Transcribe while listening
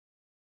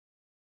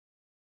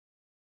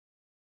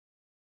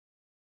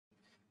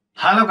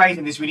Hello guys,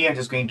 in this video I'm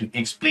just going to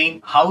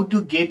explain how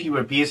to get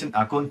your PSN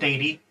account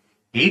ID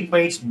 8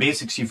 bytes base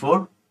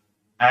 64,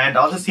 and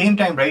also same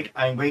time, right,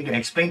 I'm going to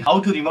explain how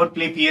to remote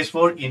play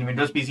PS4 in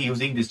Windows PC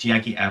using this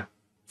Chiaki app.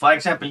 For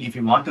example, if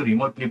you want to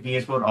remote play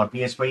PS4 or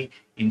PS5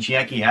 in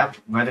Chiaki app,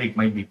 whether it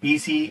might be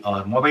PC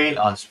or mobile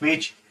or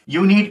Switch,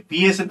 you need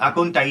PSN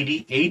account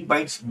ID 8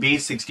 bytes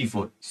base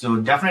 64. So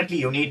definitely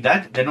you need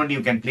that. Then only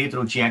you can play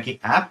through Chiaki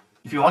app.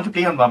 If you want to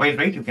play on mobile,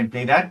 right, you can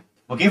play that.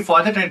 Okay,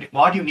 for that,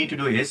 what you need to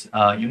do is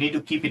you need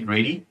to keep it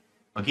ready.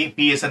 Okay,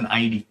 PSN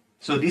ID.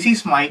 So this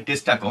is my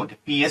test account,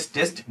 PS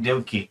test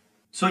dev k.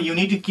 So you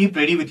need to keep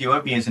ready with your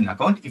PSN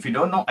account. If you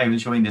don't know, I will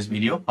show in this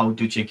video how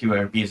to check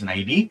your PSN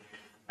ID,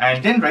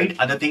 and then write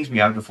other things we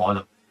have to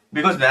follow,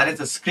 because there is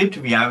a script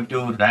we have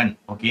to run,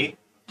 okay,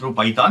 through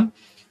Python.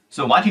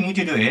 So what you need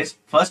to do is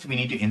first we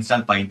need to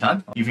install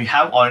Python. If you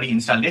have already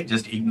installed it,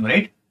 just ignore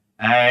it.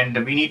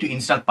 And we need to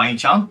install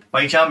PyCharm.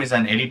 PyCharm is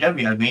an editor.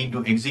 We are going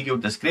to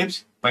execute the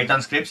scripts,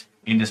 Python scripts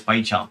in this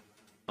PyCharm.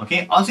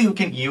 Okay. Also, you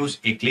can use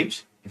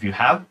Eclipse if you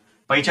have.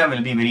 PyCharm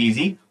will be very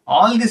easy.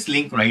 All this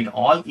link, right?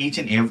 Each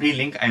and every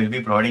link I will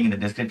be providing in the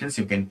description,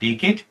 so you can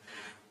take it.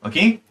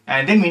 Okay.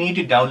 And then we need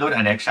to download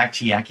and extract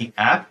Chiaki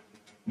app,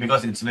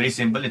 because it's very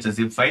simple. It's a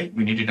zip file.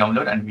 We need to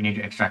download and we need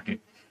to extract it.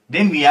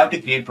 Then we have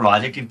to create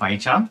project in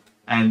PyCharm,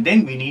 and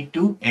then we need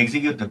to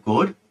execute the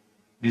code.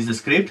 This is the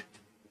script.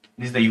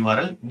 This is the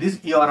URL. This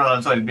URL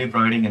also I'll be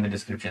providing in the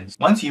descriptions.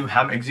 Once you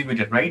have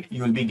executed, right,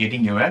 you will be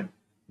getting your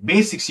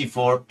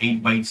base64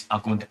 8 bytes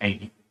account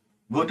ID.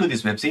 Go to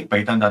this website,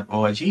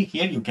 python.org.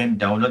 Here you can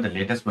download the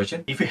latest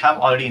version. If you have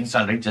already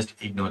installed, right, just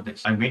ignore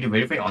this. I'm going to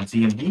verify on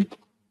CMD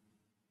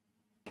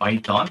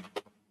Python.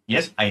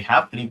 Yes, I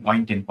have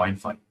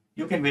 3.10.5.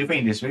 You can verify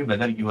in this way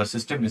whether your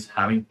system is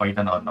having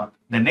Python or not.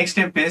 The next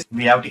step is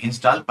we have to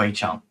install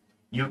PyCharm.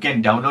 You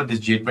can download this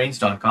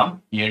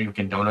jailbreaking.com. Here you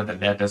can download the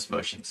latest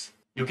versions.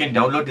 You can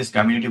download this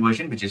community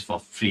version, which is for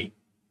free.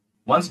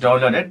 Once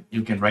downloaded,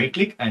 you can right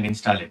click and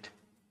install it.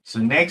 So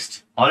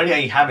next, already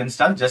I have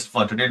installed. Just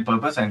for tutorial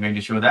purpose, I'm going to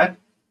show that.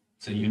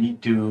 So you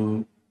need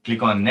to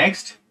click on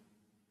next,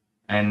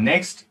 and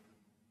next.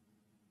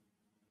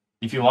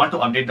 If you want to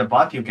update the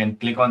path, you can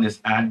click on this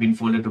add bin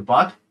folder to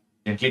path,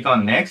 then click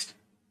on next.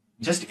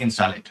 Just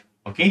install it.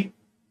 Okay.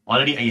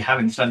 Already I have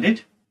installed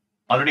it.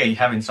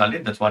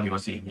 That's what you are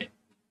seeing here.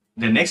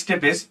 The next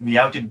step is we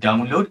have to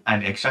download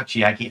and extract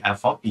Chiaki app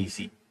for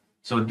PC.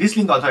 So this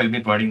link also I will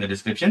be providing in the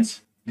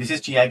descriptions. This is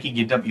Chiaki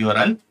GitHub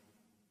URL.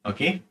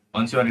 Okay.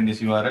 Once you are in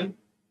this URL,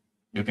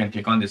 you can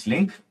click on this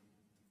link.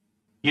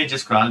 Here,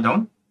 just scroll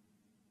down.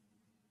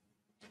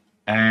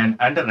 And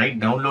under right,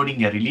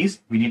 downloading a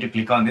release, we need to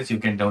click on this. You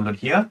can download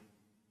here.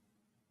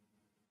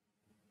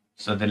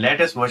 So the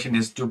latest version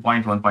is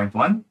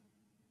 2.1.1.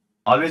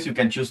 Always you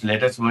can choose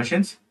latest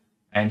versions.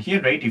 And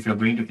here, right, if you're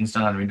going to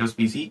install on Windows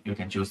PC, you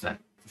can choose that.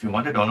 If you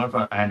want to download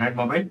for Android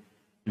mobile,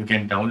 you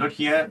can download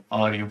here,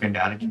 or you can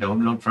directly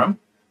download from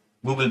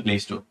Google Play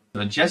Store.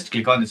 So just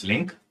click on this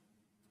link.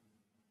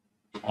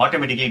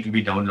 Automatically it will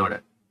be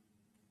downloaded.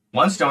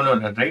 Once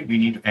downloaded, right, we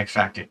need to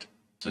extract it.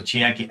 So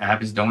Chiaki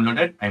app is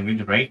downloaded. I'm going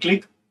to right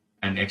click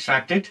and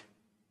extract it.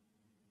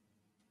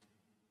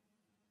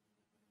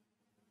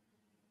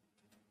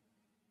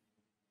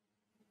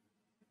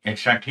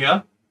 Extract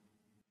here.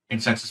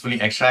 It's successfully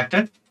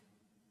extracted.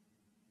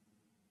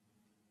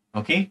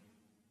 Okay.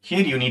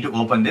 Here you need to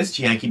open this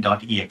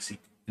chiaki.exe.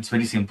 It's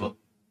very simple.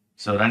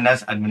 So run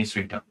as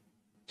administrator.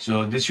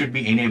 So this should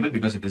be enabled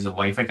because it is a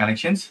Wi-Fi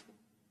connections.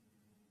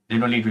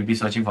 Then only it will be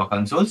searching for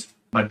consoles,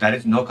 but there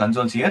is no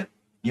consoles here.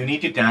 You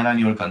need to turn on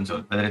your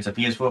console, whether it's a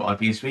PS4 or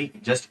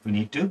PS3.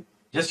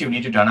 You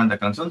need to turn on the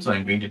console. So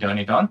I'm going to turn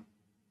it on.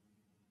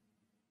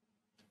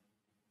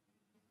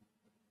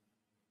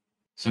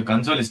 So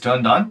console is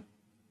turned on.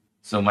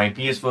 So my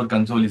PS4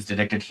 console is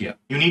detected here.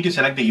 You need to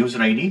select the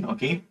user ID.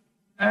 Okay.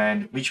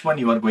 And which one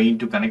you are going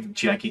to connect with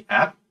Chiaki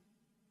app.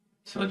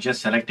 So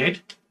just select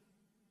it.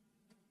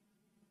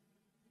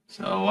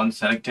 So once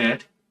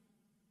selected,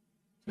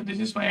 so this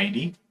is my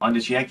ID. On the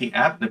Chiaki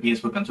app, the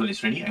PS4 console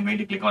is ready. I'm going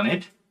to click on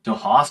it. So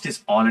host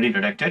is already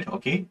detected.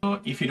 Okay. So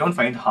if you don't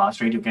find the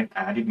host, right, you can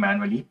add it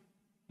manually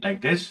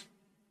like this.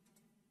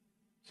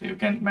 So you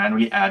can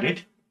manually add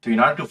it. So in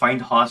order to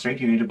find the host, right,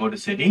 you need to go to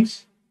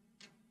settings.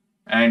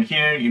 And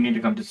here you need to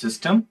come to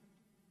system.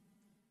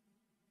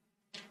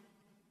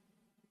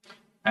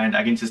 And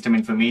again, system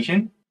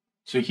information.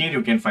 So here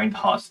you can find the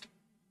host.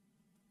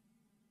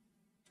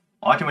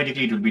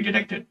 Automatically it will be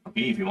detected.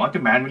 Okay, if you want to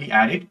manually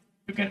add it,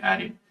 you can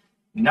add it.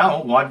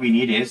 Now what we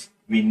need is,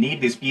 we need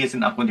this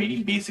PSN account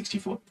ID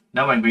base64.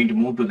 Now I'm going to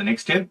move to the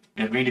next step.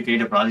 We are going to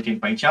create a project in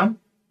PyCharm.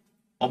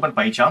 Open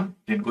PyCharm,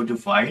 then go to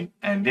file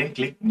and then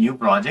click new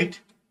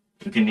project.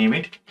 You can name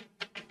it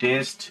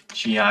test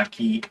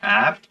Chiaki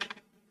app,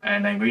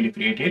 and I'm going to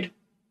create it.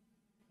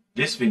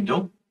 This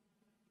window.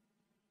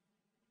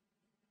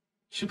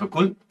 Super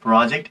cool.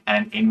 Project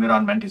and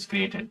environment is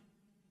created.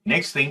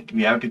 Next thing,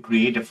 we have to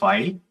create a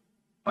file,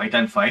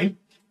 Python file.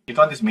 Click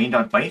on this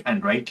main.py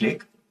and right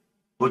click,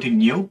 go to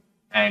new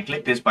and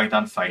click this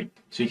Python file.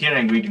 So here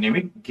I'm going to name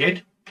it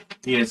get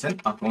PSN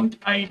Account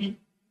ID.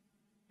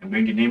 I'm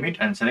going to name it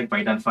and select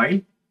Python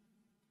file.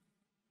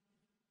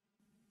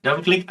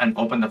 Double click and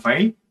open the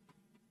file.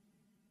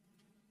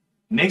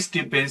 Next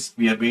step is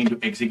we are going to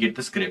execute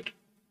the script.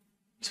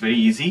 It's very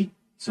easy.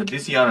 So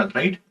this URL,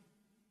 right?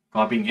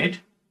 Copying it.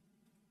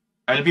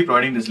 I'll be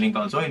providing this link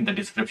also in the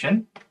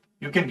description.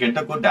 You can get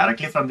the code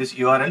directly from this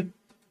URL,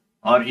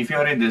 or if you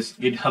are in this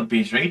GitHub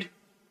page, right?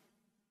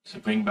 So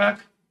going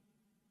back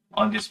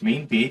on this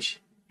main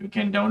page, you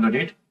can download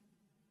it.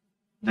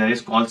 There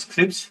is called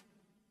scripts,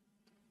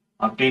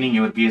 obtaining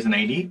your PSN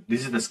ID.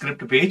 This is the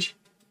script page.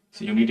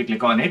 So you need to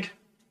click on it.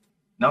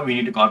 Now we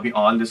need to copy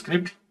all the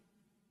script.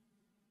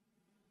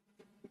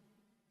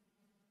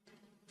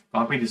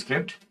 Copy the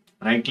script,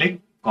 right click,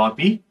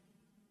 copy,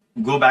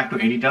 go back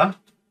to editor,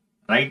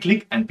 right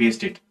click and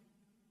paste it.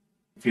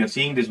 If you are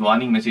seeing this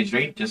warning message,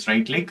 right, just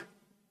right click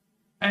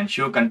and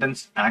show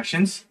contents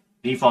actions,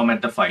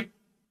 reformat the file.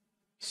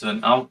 So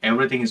now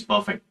everything is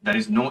perfect. There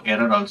is no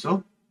error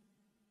also.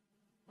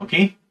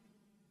 Okay.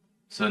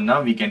 So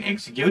now we can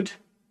execute.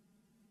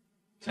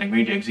 So I'm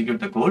going to execute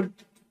the code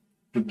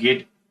to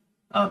get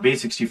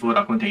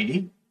base64 account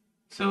ID.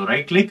 So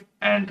right click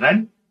and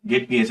run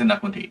get PSN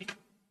account ID.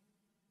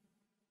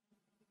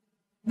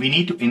 We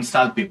need to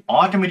install pip.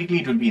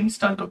 Automatically it will be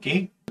installed.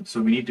 Okay.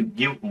 So we need to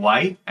give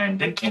Y and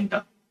then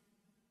enter.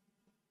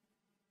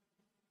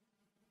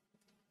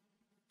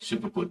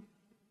 Super cool.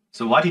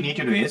 So what you need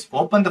to do is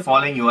open the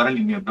following URL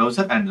in your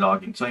browser and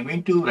log in. So I'm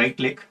going to right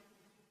click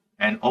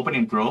and open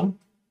in Chrome.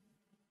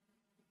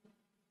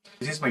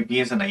 This is my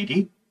PSN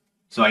ID.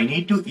 So I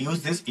need to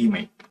use this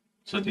email.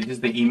 So this is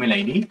the email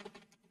ID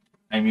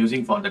I'm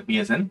using for the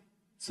PSN.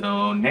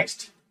 So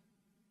next,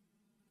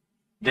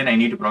 then I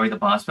need to provide the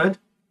password.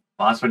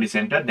 Password is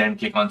entered, then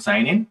click on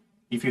sign in.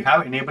 If you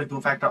have enabled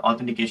two-factor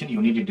authentication,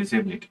 you need to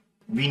disable it.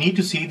 We need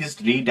to see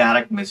this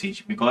redirect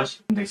message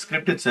because in the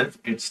script itself,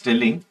 it's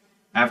telling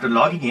after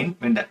logging in,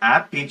 when the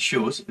app page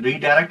shows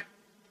redirect,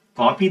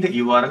 copy the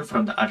URL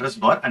from the address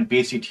bar and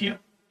paste it here.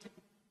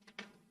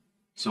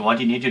 So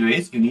what you need to do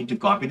is you need to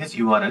copy this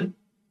URL,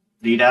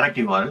 redirect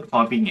URL,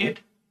 copying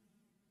it.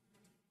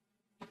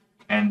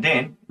 And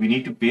then we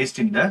need to paste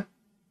in the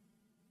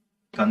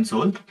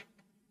console.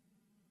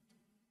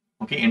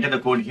 Okay, enter the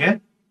code here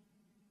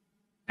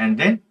and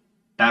then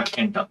tap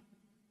enter.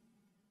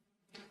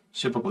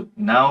 Super cool.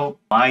 Now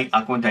my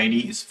account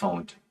ID is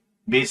found.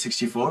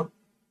 Base64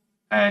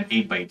 and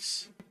 8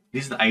 bytes.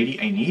 This is the ID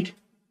I need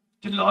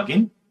to log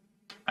in.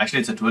 Actually,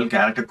 it's a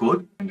 12-character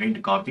code. I'm going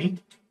to copy.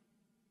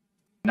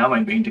 Now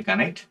I'm going to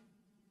connect.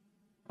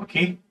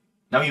 Okay.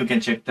 Now you can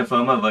check the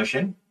firmware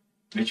version,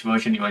 which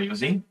version you are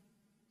using.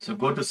 So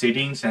go to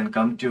settings and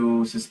come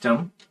to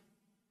system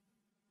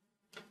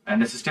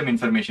and the system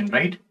information,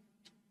 right?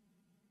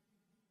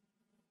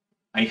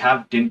 I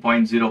have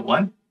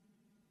 10.01.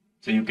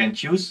 So you can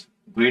choose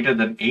greater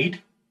than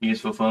 8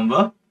 PS4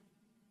 firmware.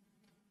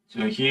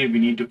 So here we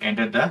need to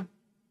enter the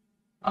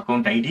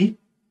account ID.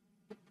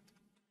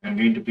 I'm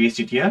going to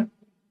paste it here.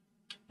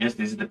 Yes,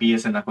 this is the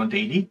PSN account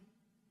ID.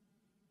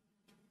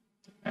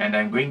 And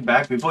I'm going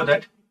back. Before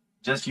that,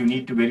 just you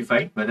need to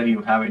verify whether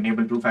you have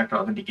enabled two-factor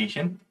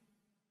authentication.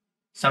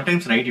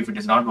 Sometimes, right, if it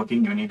is not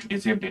working, you need to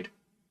disable it.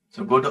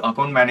 So go to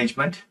account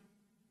management,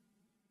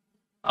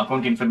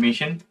 account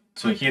information.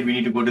 So here we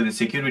need to go to the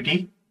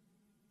security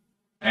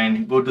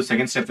and go to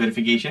second step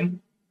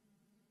verification.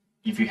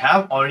 If you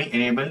have already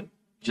enabled,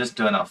 just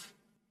turn off.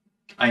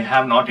 I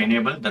have not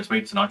enabled, that's why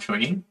it's not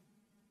showing.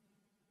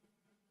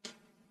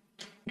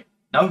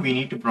 Now we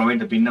need to provide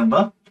the PIN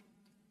number.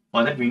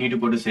 For that, we need to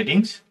go to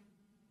settings.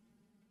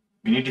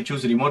 We need to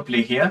choose remote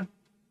play here.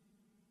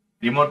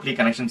 Remote play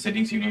connection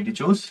settings you need to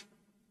choose.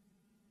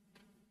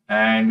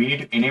 And we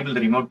need to enable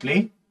the remote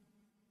play.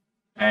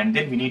 And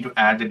then we need to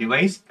add the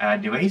device,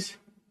 add device.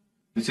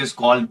 This is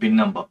called PIN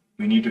number.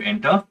 We need to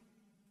enter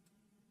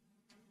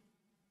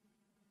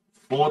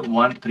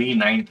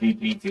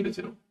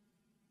 413933300.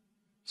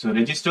 So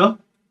register.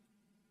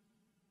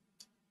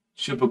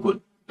 Super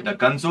cool. The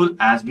console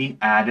has been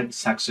added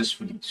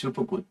successfully.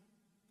 Super cool.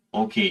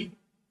 Okay.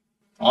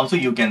 Also,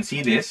 you can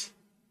see this.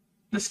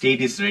 The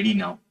state is ready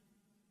now.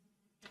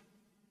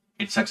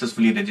 It's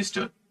successfully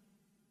registered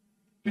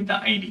with the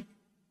ID.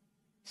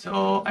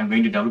 So I'm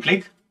going to double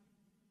click.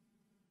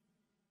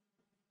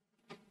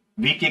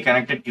 VK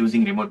connected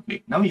using remote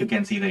play. Now you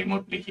can see the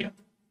remote play here.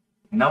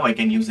 Now I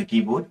can use the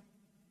keyboard.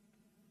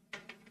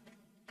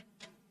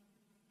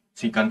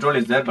 See, control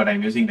is there, but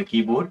I'm using the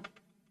keyboard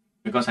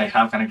because I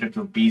have connected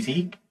to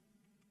PC.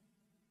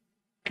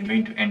 I'm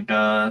going to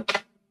enter.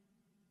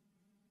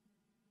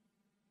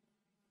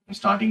 I'm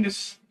starting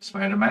this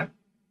Spider-Man.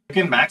 You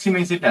can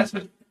maximize it as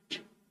well.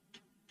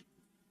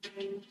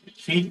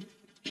 See,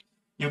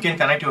 you can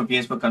connect your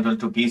PS4 controller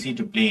to PC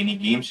to play any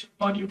games,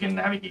 or you can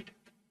navigate.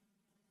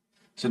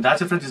 So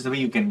that's it, friends. This is the way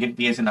you can get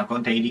PSN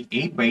account ID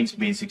 8 bytes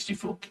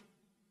base64.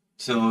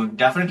 So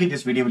definitely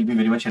this video will be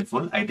very much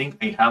helpful. I think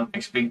I have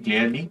explained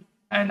clearly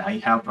and I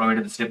have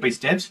provided the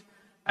step-by-steps.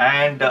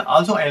 And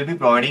also I will be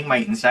providing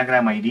my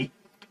Instagram ID.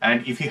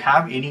 And if you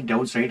have any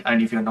doubts, right,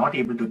 and if you're not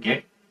able to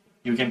get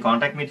you can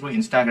contact me through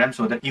Instagram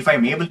so that if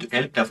I'm able to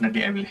help,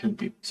 definitely I will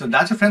help you. So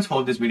that's it, friends.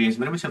 Hope this video is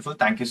very much helpful.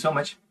 Thank you so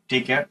much.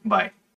 Take care. Bye.